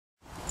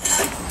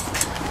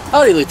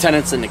Howdy,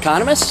 lieutenants and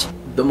economists.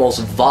 The most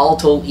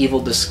volatile,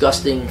 evil,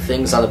 disgusting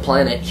things on the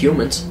planet,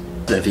 humans.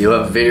 If you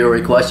have a video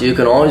request, you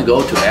can always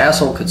go to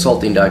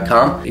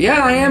assholeconsulting.com.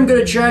 Yeah, I am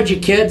gonna charge you,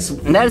 kids.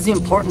 And that is the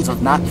importance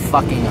of not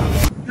fucking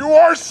up. You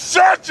are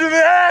such an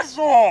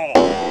asshole!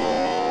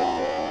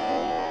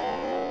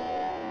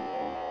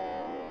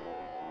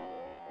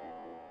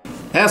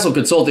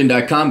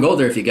 assholeconsulting.com. Go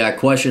there if you got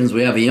questions.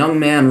 We have a young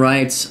man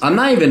writes, I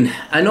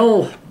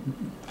know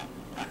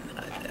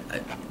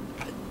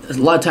a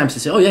lot of times they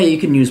say, oh yeah, you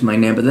can use my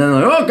name, but then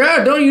they're like, oh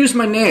god, don't use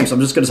my name. So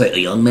I'm just going to say, a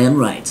young man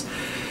writes,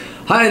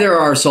 hi there,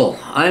 Arsehole.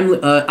 I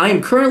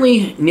am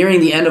currently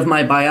nearing the end of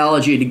my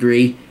biology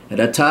degree at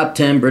a top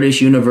 10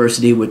 British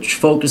university which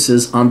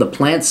focuses on the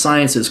plant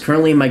sciences.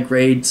 Currently my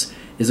grades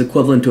is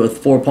equivalent to a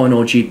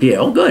 4.0 GPA.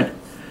 Oh good.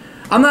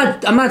 I'm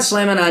not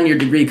slamming on your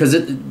degree because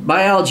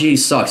biology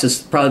sucks.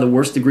 It's probably the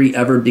worst degree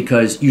ever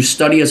because you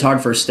study as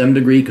hard for a STEM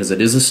degree because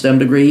it is a STEM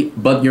degree,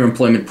 but your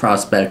employment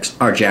prospects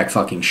are jack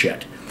fucking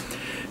shit.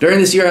 During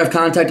this year, I've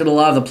contacted a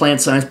lot of the plant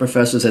science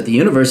professors at the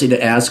university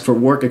to ask for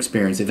work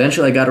experience.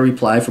 Eventually, I got a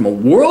reply from a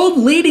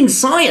world-leading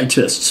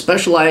scientist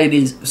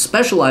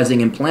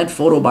specializing in plant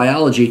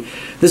photobiology.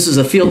 This is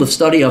a field of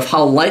study of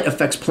how light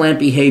affects plant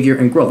behavior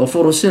and growth. Well,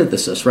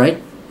 photosynthesis,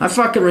 right? I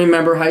fucking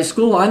remember high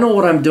school. I know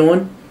what I'm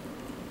doing.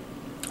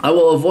 I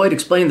will avoid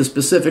explaining the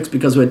specifics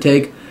because it would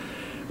take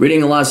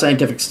reading a lot of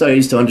scientific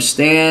studies to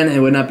understand, and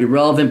it would not be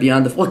relevant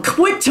beyond the... Well,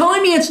 quit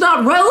telling me it's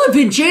not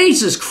relevant,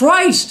 Jesus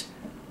Christ!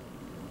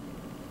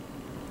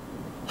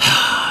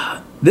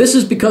 This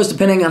is because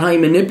depending on how you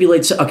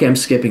manipulate... Okay, I'm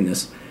skipping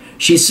this.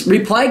 She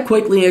replied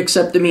quickly and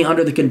accepted me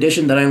under the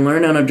condition that I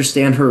learn and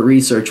understand her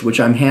research, which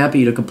I'm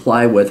happy to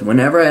comply with.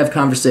 Whenever I have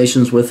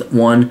conversations with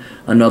one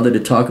another to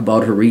talk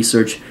about her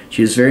research,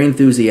 she is very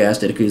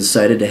enthusiastic and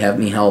excited to have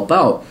me help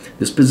out.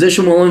 This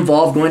position will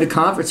involve going to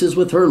conferences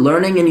with her,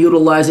 learning and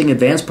utilizing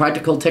advanced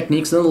practical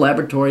techniques in the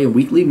laboratory, a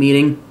weekly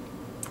meeting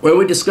where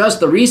we discuss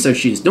the research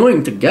she's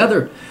doing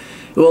together.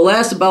 It will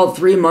last about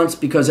 3 months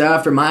because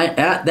after my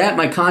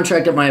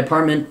contract at my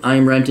apartment I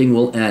am renting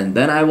will end.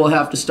 Then I will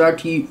have to start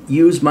to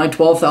use my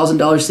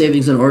 $12,000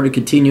 savings in order to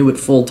continue it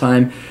full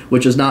time,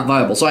 which is not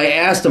viable. So I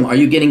asked him, are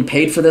you getting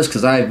paid for this?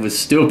 Because I was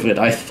stupid.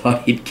 I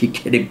thought he'd be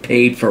getting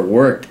paid for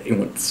work. He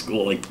went to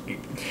school. Like, you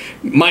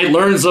might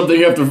learn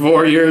something after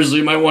 4 years, so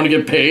you might want to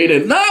get paid.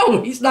 And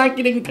no, he's not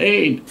getting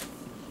paid.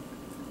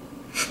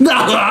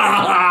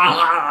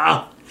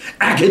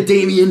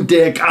 Academian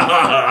dick.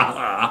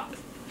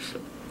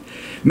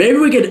 Maybe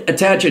we could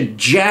attach a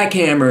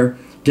jackhammer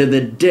to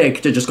the dick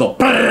to just go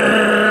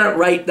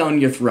right down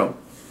your throat.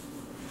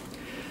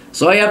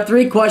 So I have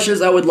 3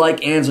 questions I would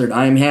like answered.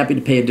 I am happy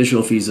to pay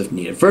additional fees if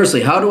needed.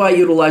 Firstly, how do I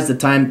utilize the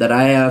time that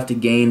I have to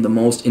gain the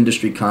most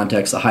industry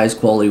contacts, the highest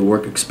quality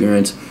work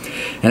experience,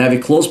 and have a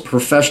close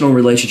professional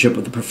relationship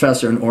with the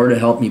professor in order to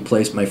help me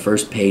place my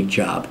first paid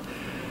job?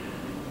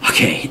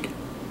 Okay.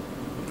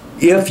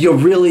 If you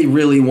really,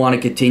 really want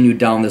to continue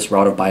down this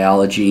route of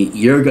biology,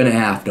 you're going to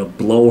have to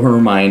blow her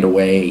mind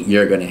away.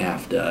 You're going to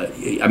have to...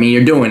 I mean,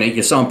 you're doing it.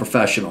 You sound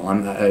professional.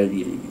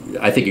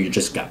 I think you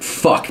just got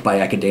fucked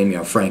by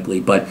academia, frankly.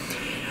 But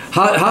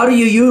how do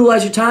you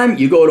utilize your time?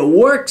 You go to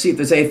work, see if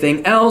there's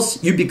anything else.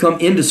 You become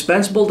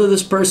indispensable to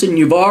this person.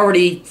 You've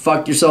already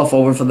fucked yourself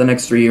over for the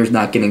next 3 years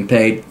not getting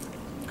paid.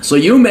 So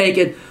you make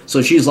it.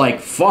 So she's like,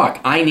 fuck,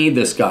 I need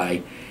this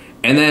guy.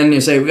 And then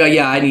you say, well,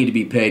 yeah, I need to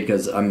be paid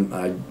because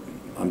I'm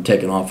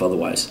taking off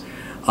otherwise.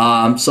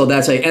 So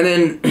that's a, and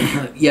then,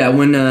 yeah,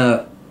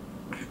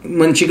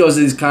 when she goes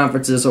to these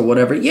conferences or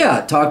whatever,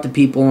 yeah, talk to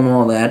people and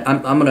all that.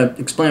 I'm going to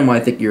explain why I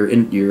think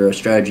your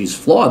strategy is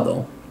flawed,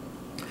 though.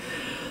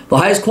 The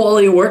highest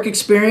quality of work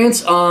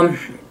experience, well,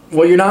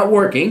 you're not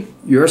working.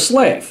 You're a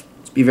slave.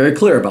 Let's be very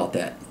clear about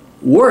that.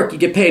 Work, you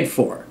get paid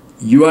for.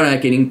 You are not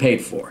getting paid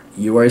for.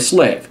 You are a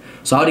slave.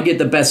 So how to get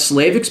the best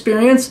slave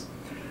experience?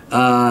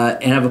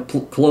 And have a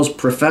close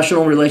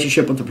professional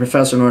relationship with the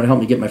professor in order to help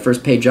me get my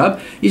first paid job,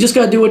 you just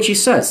got to do what she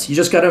says. You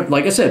just got to,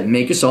 like I said,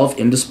 make yourself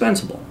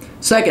indispensable.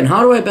 Second,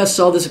 how do I best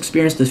sell this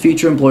experience to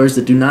future employers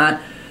that do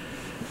not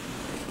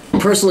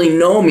personally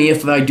know me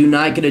if I do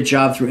not get a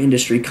job through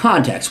industry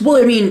contacts? Well,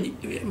 I mean,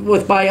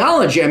 with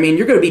biology, I mean,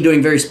 you're going to be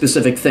doing very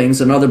specific things,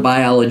 and other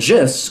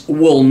biologists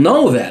will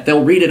know that.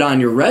 They'll read it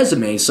on your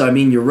resume. So, I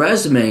mean, your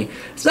resume,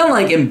 it's not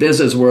like in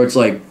business where it's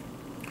like,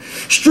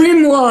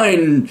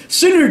 streamline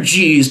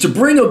synergies to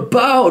bring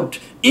about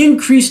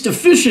increased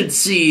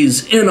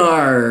efficiencies in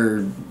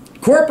our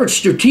corporate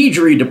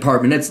strategy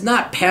department. It's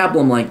not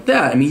pablum like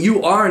that. I mean,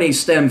 you are in a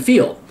STEM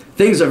field.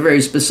 Things are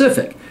very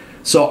specific.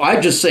 So I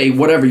just say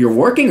whatever you're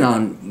working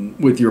on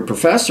with your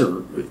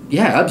professor,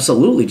 yeah,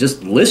 absolutely,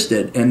 just list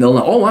it, and they'll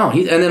know, oh, wow.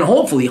 And then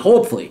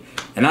hopefully,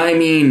 and I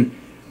mean,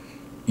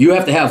 you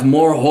have to have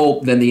more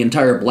hope than the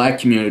entire black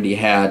community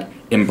had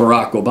in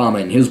Barack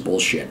Obama and his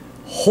bullshit.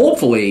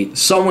 Hopefully,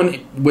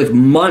 someone with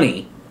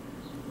money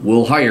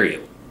will hire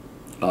you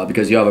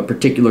because you have a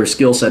particular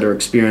skill set or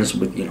experience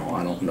with, you know,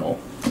 I don't know,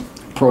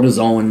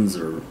 protozoans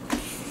or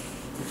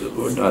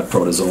not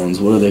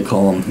protozoans, what do they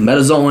call them?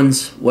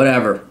 Metazoans,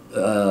 whatever.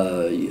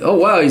 Oh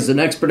wow, he's an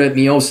expert at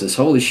meiosis.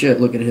 Holy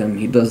shit, look at him.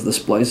 He does the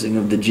splicing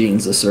of the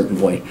genes a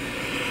certain way.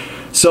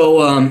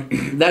 So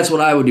that's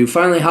what I would do.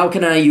 Finally, how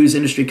can I use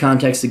industry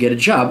contacts to get a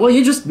job? Well,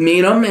 you just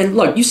meet them, and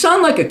look, you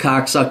sound like a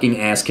cocksucking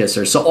ass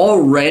kisser, so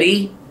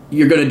already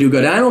you're going to do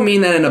good. I don't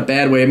mean that in a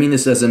bad way. I mean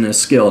this as in a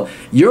skill.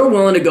 You're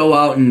willing to go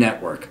out and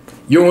network.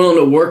 You're willing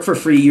to work for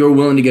free. You're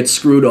willing to get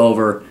screwed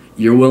over.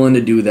 You're willing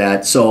to do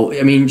that. So,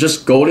 I mean,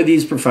 just go to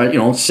these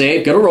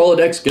say, get a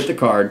Rolodex, get the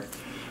card.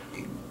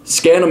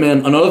 Scan them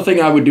in. Another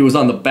thing I would do is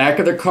on the back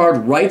of their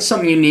card, write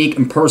something unique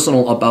and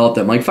personal about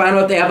them. Like find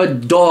out if they have a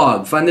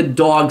dog. Find the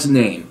dog's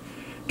name.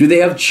 Do they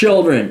have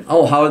children?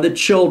 Oh, how are the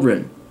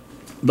children?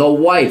 The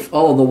wife.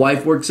 Oh, the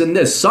wife works in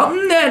this.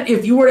 Something that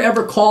if you were to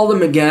ever call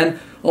them again,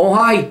 oh,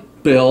 hi,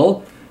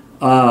 Bill.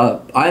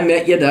 I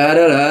met you,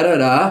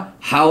 da-da-da-da-da.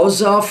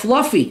 How's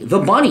Fluffy, the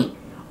bunny?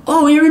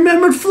 Oh, you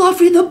remembered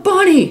Fluffy the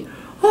bunny.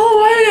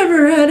 Oh, I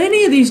never had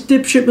any of these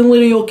dipshit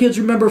millennial kids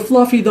remember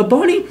Fluffy the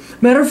bunny.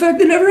 Matter of fact,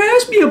 they never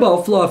asked me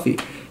about Fluffy.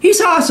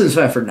 He's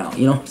Hassenpfeffer now,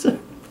 you know.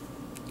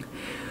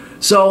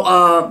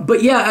 So,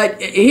 but yeah,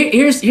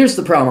 here's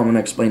the problem I'm going to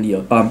explain to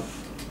you.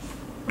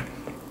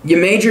 You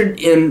majored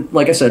in,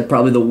 like I said,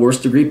 probably the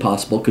worst degree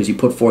possible because you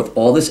put forth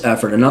all this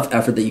effort, enough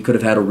effort that you could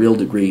have had a real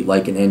degree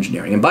like in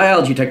engineering. And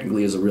biology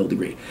technically is a real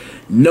degree.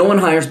 No one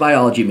hires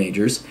biology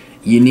majors.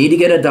 You need to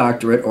get a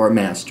doctorate or a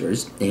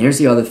master's. And here's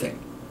the other thing.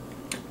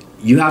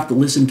 You have to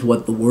listen to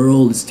what the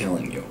world is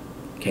telling you,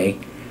 okay?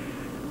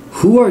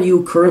 Who are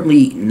you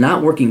currently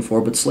not working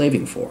for but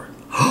slaving for?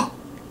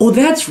 Oh,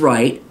 that's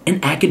right, an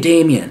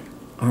academician,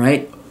 all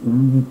right?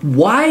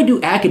 Why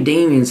do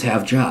academians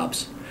have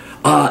jobs?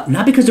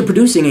 Not because they're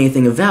producing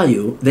anything of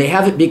value. They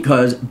have it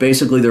because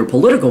basically they're a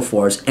political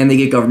force and they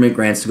get government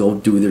grants to go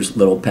do their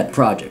little pet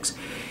projects.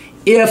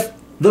 If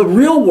the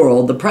real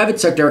world, the private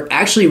sector,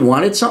 actually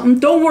wanted something,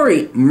 don't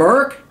worry.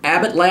 Merck,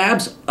 Abbott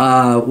Labs,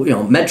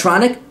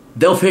 Medtronic,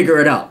 they'll figure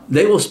it out.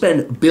 They will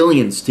spend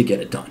billions to get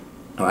it done,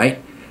 all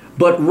right?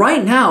 But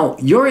right now,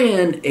 you're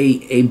in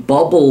a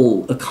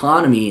bubble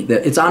economy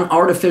that it's on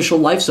artificial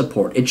life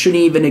support. It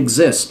shouldn't even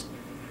exist.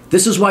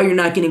 This is why you're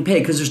not getting paid,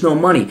 because there's no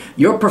money.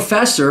 Your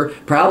professor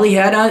probably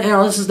had,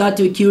 this is not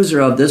to accuse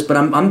her of this, but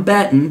I'm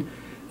betting,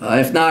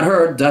 if not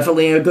her,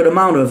 definitely a good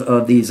amount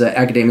of these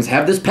academics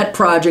have this pet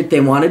project. They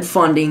wanted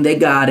funding. They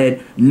got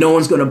it. No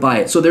one's going to buy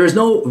it. So there's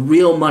no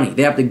real money.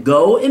 They have to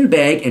go and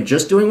beg and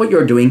just doing what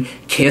you're doing,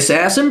 kiss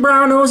ass and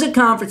brown nose at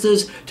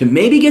conferences to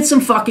maybe get some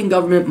fucking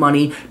government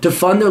money to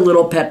fund their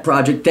little pet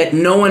project that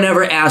no one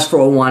ever asked for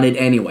or wanted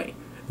anyway.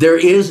 There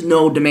is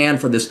no demand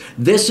for this.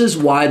 This is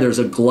why there's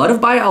a glut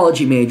of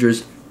biology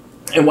majors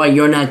and why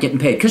you're not getting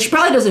paid. Because she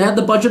probably doesn't have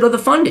the budget or the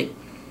funding.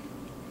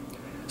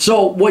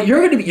 So what you're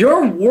going to be,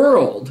 your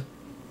world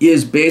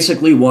is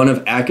basically one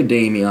of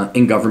academia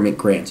and government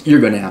grants. You're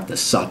going to have to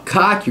suck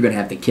cock. You're going to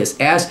have to kiss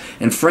ass.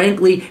 And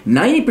frankly,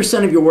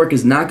 90% of your work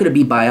is not going to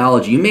be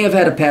biology. You may have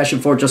had a passion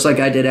for it just like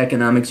I did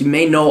economics. You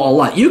may know a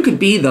lot. You could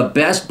be the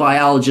best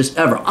biologist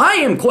ever. I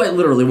am quite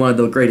literally one of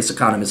the greatest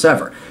economists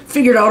ever.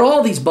 Figured out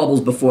all these bubbles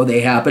before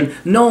they happen.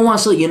 No one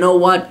wants to, you know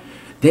what?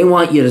 They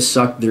want you to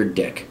suck their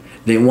dick.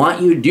 They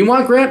want you, do you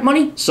want grant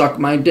money? Suck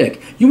my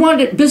dick. You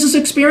want business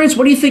experience?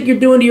 What do you think you're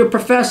doing to your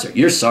professor?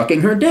 You're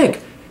sucking her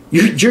dick.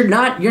 You're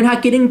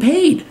not getting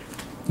paid.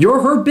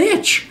 You're her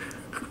bitch.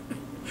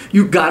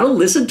 You gotta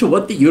listen to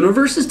what the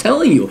universe is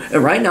telling you.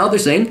 And right now they're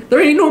saying there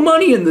ain't no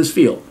money in this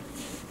field.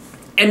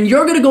 And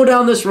you're gonna go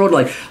down this road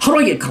like, how do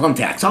I get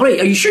contacts? Are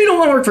you sure you don't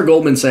want to work for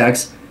Goldman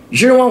Sachs? You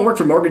sure you don't want to work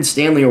for Morgan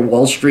Stanley or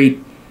Wall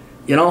Street?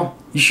 You know?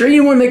 You sure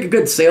you want to make a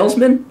good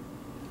salesman?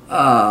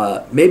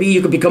 Maybe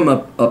you could become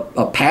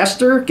a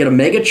pastor, get a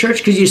mega church,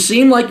 because you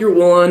seem like you're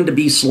willing to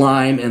be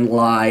slime and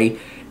lie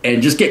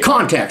and just get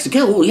contacts. Okay,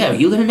 oh yeah,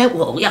 you live in that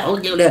world. Yeah,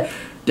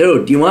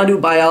 dude, do you want to do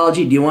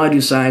biology? Do you want to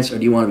do science? Or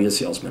do you want to be a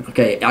salesman?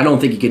 Okay, I don't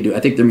think you can do it. I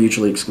think they're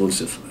mutually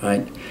exclusive. All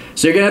right,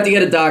 so you're gonna have to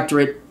get a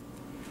doctorate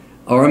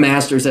or a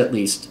master's at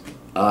least.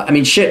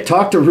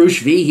 Talk to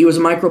Roosh V. He was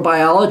a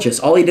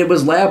microbiologist. All he did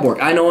was lab work.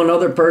 I know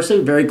another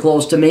person very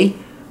close to me.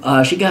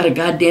 She got a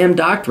goddamn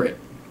doctorate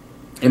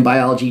in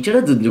biology. She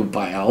doesn't do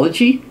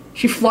biology.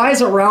 She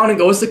flies around and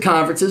goes to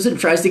conferences and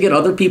tries to get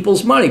other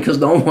people's money because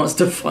no one wants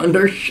to fund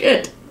her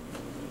shit.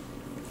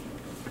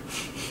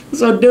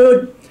 So,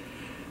 dude,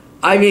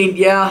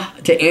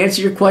 to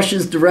answer your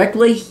questions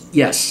directly,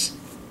 yes.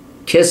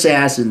 Kiss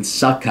ass and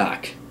suck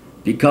cock.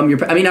 Become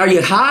your... are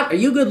you hot? Are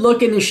you good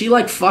looking? Is she,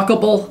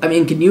 fuckable?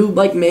 can you,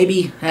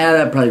 maybe...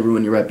 that'd probably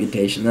ruin your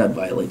reputation. That'd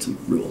violate some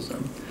rules.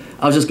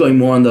 I was just going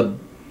more on the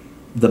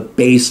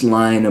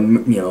baseline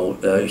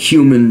of,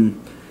 human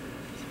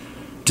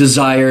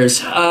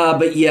desires.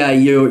 But yeah,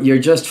 you're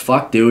just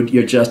fucked, dude.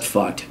 You're just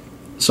fucked.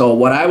 So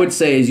what I would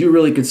say is you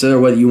really consider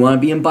whether you want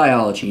to be in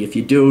biology. If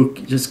you do,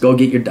 just go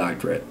get your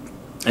doctorate.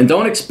 And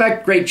don't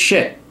expect great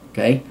shit,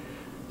 okay?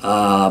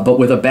 But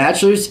with a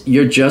bachelor's,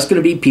 you're just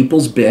going to be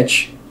people's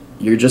bitch.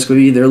 You're just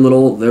going to be their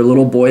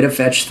little boy to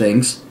fetch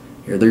things.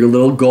 You're their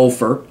little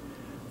gopher.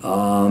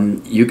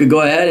 You could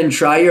go ahead and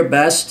try your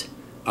best.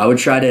 I would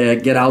try to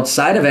get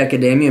outside of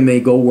academia,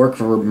 maybe go work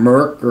for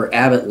Merck or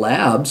Abbott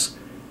Labs.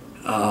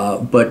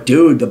 But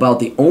dude,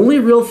 about the only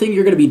real thing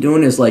you're going to be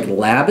doing is like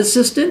lab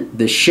assistant,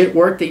 the shit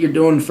work that you're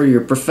doing for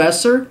your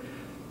professor,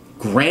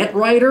 grant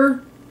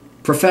writer,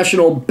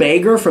 professional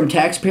beggar from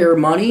taxpayer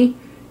money,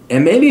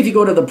 and maybe if you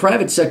go to the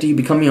private sector, you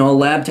become, a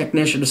lab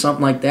technician or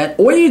something like that,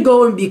 or you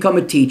go and become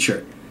a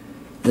teacher.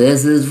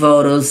 This is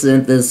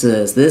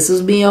photosynthesis. This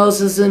is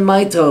meiosis and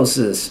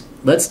mitosis.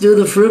 Let's do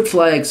the fruit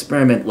fly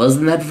experiment.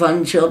 Wasn't that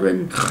fun,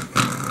 children?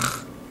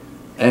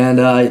 And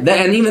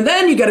even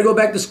then, you got to go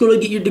back to school to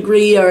get your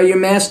degree or your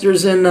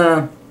master's in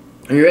or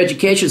your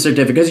education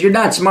certificate because you're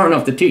not smart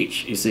enough to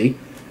teach. You see?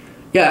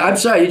 Yeah, I'm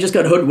sorry, you just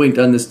got hoodwinked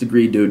on this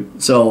degree,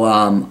 dude. So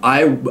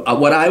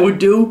what I would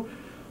do,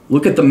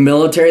 look at the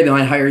military. They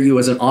might hire you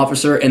as an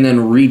officer and then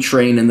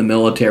retrain in the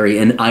military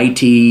in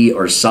IT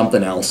or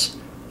something else.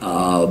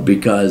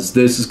 Because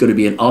this is going to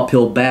be an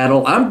uphill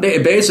battle.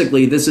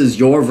 Basically, this is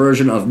your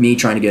version of me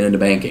trying to get into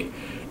banking.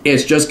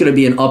 It's just going to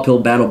be an uphill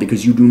battle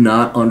because you do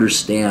not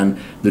understand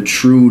the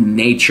true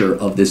nature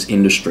of this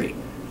industry.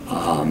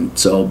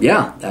 So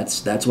yeah,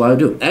 that's what I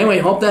do. Anyway,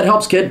 hope that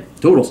helps, kid.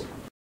 Toodles.